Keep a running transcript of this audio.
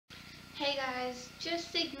Hey guys,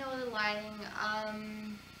 just ignore the lighting.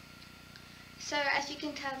 So as you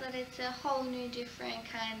can tell that it's a whole new different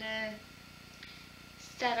kind of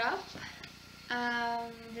setup.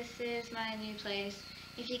 This is my new place.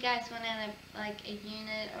 If you guys want a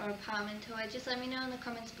unit or apartment tour, just let me know in the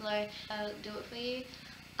comments below. I'll do it for you.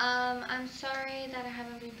 I'm sorry that I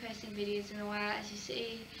haven't been posting videos in a while. As you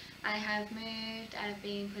see, I have moved. I've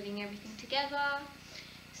been putting everything together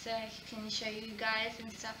so I can show you guys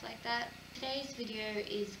and stuff like that. Today's video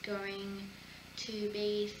is going to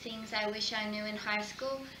be things I wish I knew in high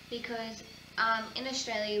school, because in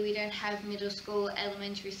Australia we don't have middle school,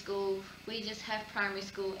 elementary school, we just have primary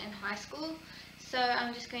school and high school. So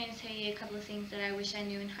I'm just going to tell you a couple of things that I wish I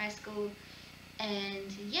knew in high school,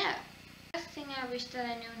 and yeah. The first thing I wish that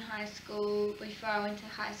I knew in high school before I went to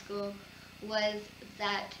high school was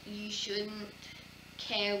that you shouldn't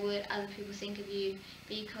care what other people think of you,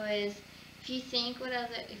 because if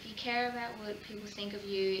you care about what people think of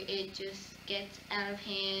you, it just gets out of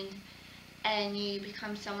hand and you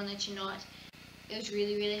become someone that you're not. It was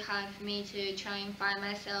really hard for me to try and find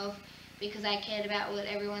myself because I cared about what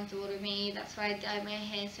everyone thought of me. That's why I dyed my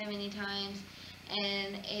hair so many times,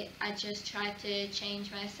 and I just tried to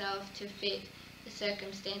change myself to fit the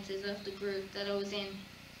circumstances of the group that I was in.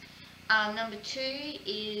 Number two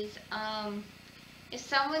is if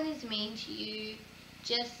someone is mean to you,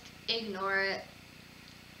 just ignore it.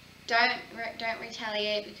 Don't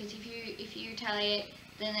retaliate, because if you retaliate,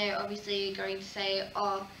 then they're obviously going to say,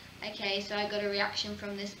 oh, okay, so I got a reaction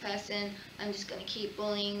from this person, I'm just going to keep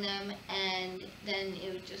bullying them, and then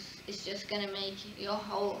it's just going to make your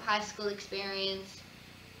whole high school experience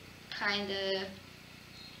kind of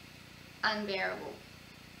unbearable.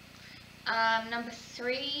 Number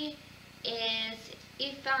three is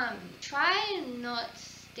try and not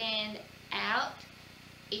stand out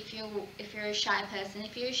if you're a shy person.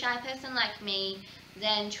 If you're a shy person like me,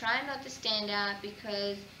 then try not to stand out,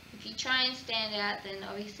 because if you try and stand out, then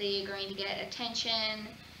obviously you're going to get attention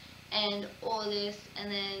and all this,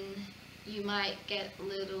 and then you might get a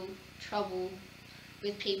little trouble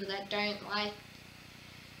with people that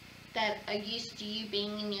are used to you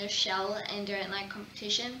being in your shell and don't like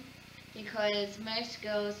competition. Because most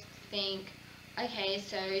girls think, okay,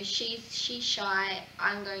 so she's shy,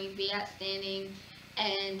 I'm going to be outstanding,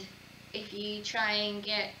 and if you try and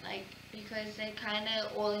get because they're kind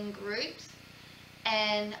of all in groups,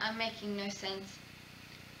 and I'm making no sense.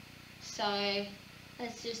 So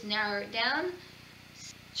let's just narrow it down.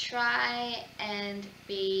 Try and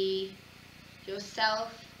be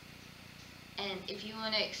yourself, and if you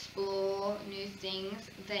want to explore new things,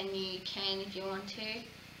 then you can if you want to.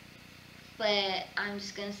 But I'm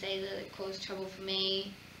just going to say that it caused trouble for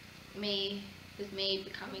me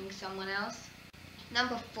becoming someone else.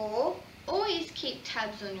 Number four, always keep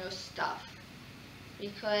tabs on your stuff,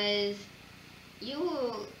 because you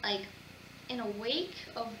will, in a week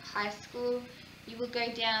of high school, you will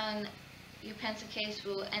go down, your pencil case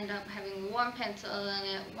will end up having one pencil in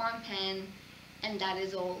it, one pen, and that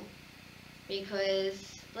is all.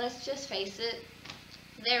 Because let's just face it,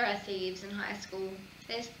 there are thieves in high school.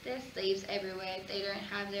 There's thieves everywhere. They don't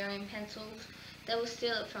have their own pencils. They will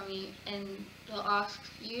steal it from you, and they'll ask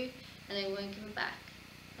you, and they won't give it back.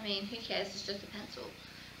 I mean, who cares? It's just a pencil.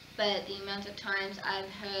 But the amount of times I've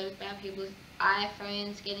heard about people's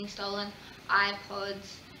iPhones getting stolen,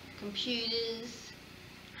 iPods, computers,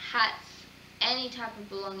 hats, any type of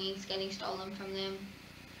belongings getting stolen from them.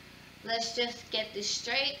 Let's just get this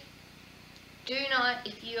straight. Do not,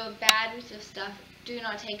 if you are bad with your stuff, do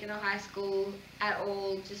not take it to high school at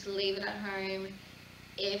all. Just leave it at home.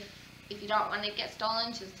 If you don't want it to get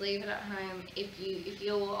stolen, just leave it at home. If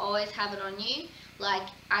you will always have it on you. Like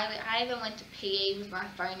I even went to PE with my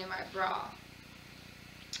phone in my bra.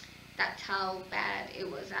 That's how bad it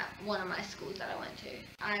was at one of my schools that I went to.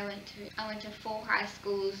 I went to 4 high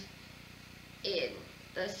schools in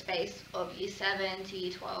the space of year 7 to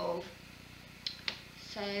year 12.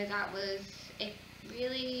 So that was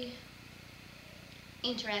really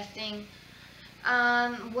interesting.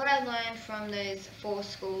 What I learned from those 4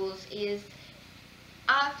 schools is,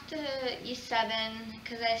 after year 7,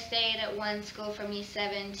 because I stayed at one school from year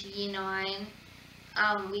 7 to year 9,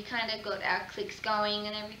 we kind of got our cliques going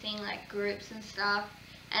and everything, like groups and stuff.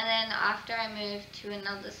 And then after I moved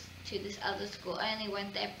to this other school, I only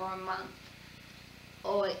went there for a month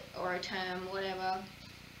or a term, whatever.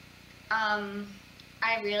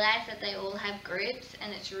 I realized that they all have groups,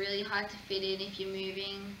 and it's really hard to fit in if you're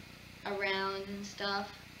moving around and stuff.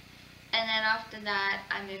 And then after that,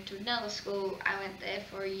 I moved to another school. I went there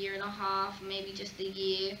for 1.5 years, maybe just a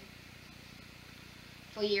year,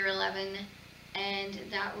 for year 11. and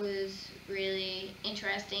that was really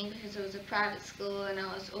interesting because it was a private school and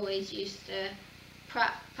I was always used to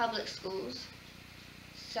public schools.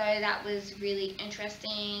 So that was really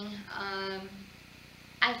interesting.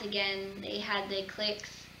 As again, they had their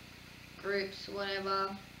cliques, groups,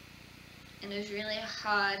 whatever, and it was really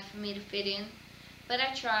hard for me to fit in, but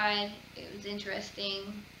I tried. It was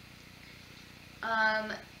interesting.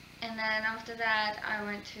 And then after that, I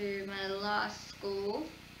went to my last school.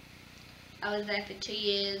 I was there for 2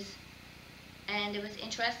 years, and it was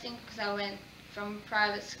interesting because I went from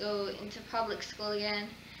private school into public school again,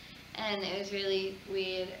 and it was really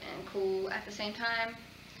weird and cool at the same time.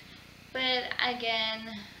 But again,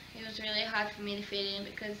 it was really hard for me to fit in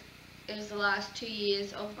because it was the last 2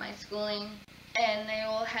 years of my schooling, and they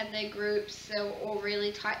all had their groups. They were all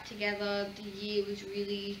really tight together. The year was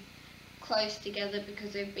really close together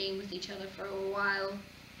because they've been with each other for a while.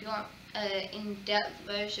 If you want an in-depth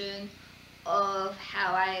version of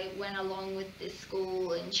how I went along with this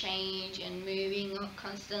school and change and moving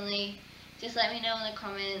constantly, just let me know in the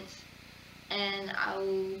comments and I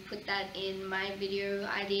will put that in my video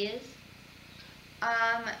ideas.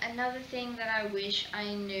 Another thing that I wish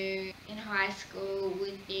I knew in high school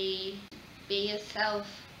would be yourself,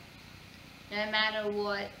 no matter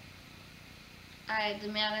what. The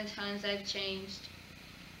amount of times I've changed.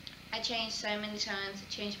 I changed so many times. I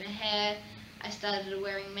changed my hair. I started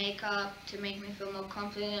wearing makeup to make me feel more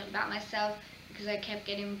confident about myself because I kept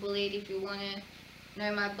getting bullied. If you want to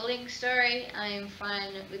know my bullying story, I am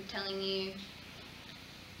fine with telling you.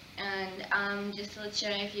 And just to let you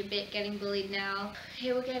know, if you're getting bullied now,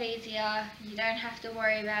 it will get easier. You don't have to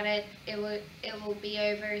worry about it. It will be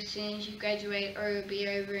over as soon as you graduate, or it will be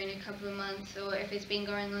over in a couple of months, or if it's been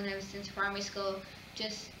going on ever since primary school.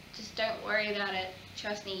 Just don't worry about it.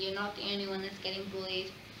 Trust me, you're not the only one that's getting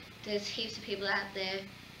bullied. There's heaps of people out there.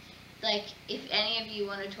 Like, if any of you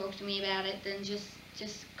want to talk to me about it, then just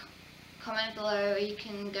comment below, or you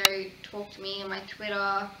can go talk to me on my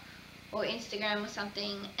Twitter or Instagram or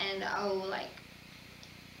something, and I'll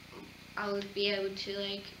be able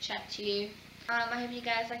to chat to you. I hope you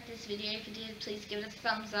guys liked this video. If you did, please give it a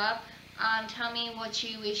thumbs up. Tell me what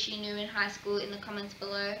you wish you knew in high school in the comments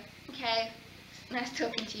below. Okay, nice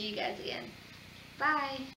talking to you guys again.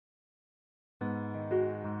 Bye.